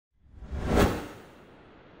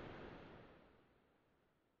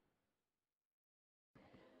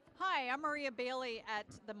Hi, I'm Maria Bailey at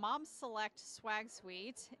the MomSelect Swag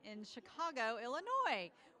Suite in Chicago, Illinois,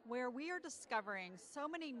 where we are discovering so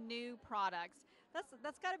many new products.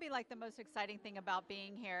 That's got to be like the most exciting thing about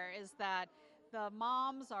being here is that the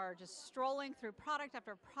moms are just strolling through product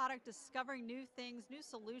after product, discovering new things, new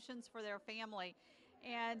solutions for their family.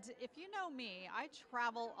 And if you know me, I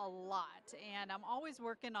travel a lot and I'm always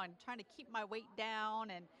working on trying to keep my weight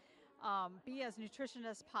down and be as nutritious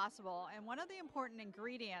as possible. And one of the important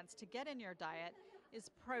ingredients to get in your diet is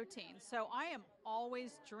protein. So I am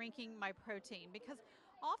always drinking my protein because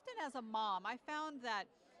often as a mom, I found that,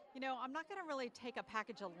 I'm not going to really take a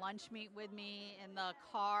package of lunch meat with me in the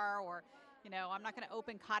car or I'm not going to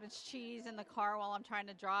open cottage cheese in the car while I'm trying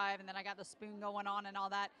to drive and then I got the spoon going on and all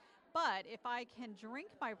that. But if I can drink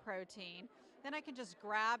my protein, then I can just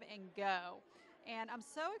grab and go. And I'm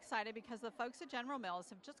so excited because the folks at General Mills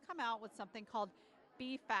have just come out with something called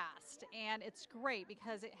BFAST. And it's great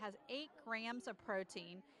because it has 8 grams of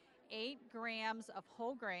protein, 8 grams of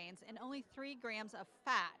whole grains, and only 3 grams of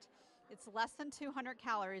fat. It's less than 200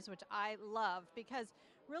 calories, which I love because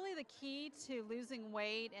really the key to losing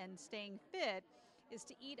weight and staying fit is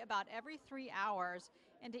to eat about every 3 hours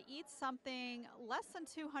and to eat something less than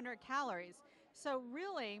 200 calories. So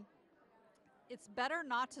really, it's better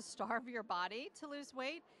not to starve your body to lose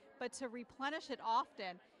weight, but to replenish it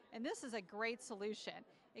often. And this is a great solution.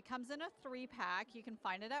 It comes in a 3-pack. You can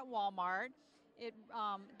find it at Walmart.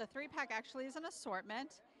 The 3-pack actually is an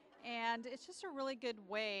assortment, and it's just a really good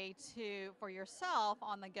way for yourself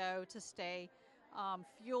on the go to stay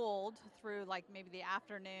fueled through like maybe the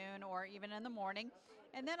afternoon or even in the morning.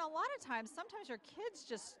 And then a lot of times, sometimes your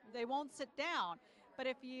kids they won't sit down. But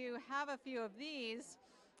if you have a few of these,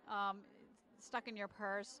 um, stuck in your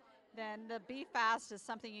purse, then the Be Fast is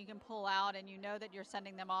something you can pull out and you know that you're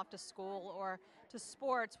sending them off to school or to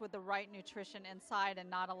sports with the right nutrition inside and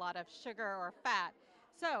not a lot of sugar or fat.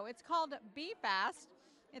 So it's called Be Fast.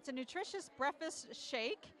 It's a nutritious breakfast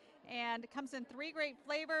shake and it comes in 3 great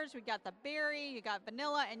flavors. We got the berry, you got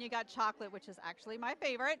vanilla, and you got chocolate, which is actually my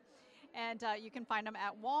favorite. And you can find them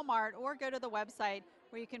at Walmart or go to the website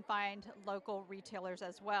where you can find local retailers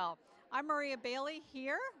as well. I'm Maria Bailey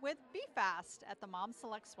here with BFAST at the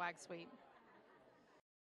MomSelect Swag Suite.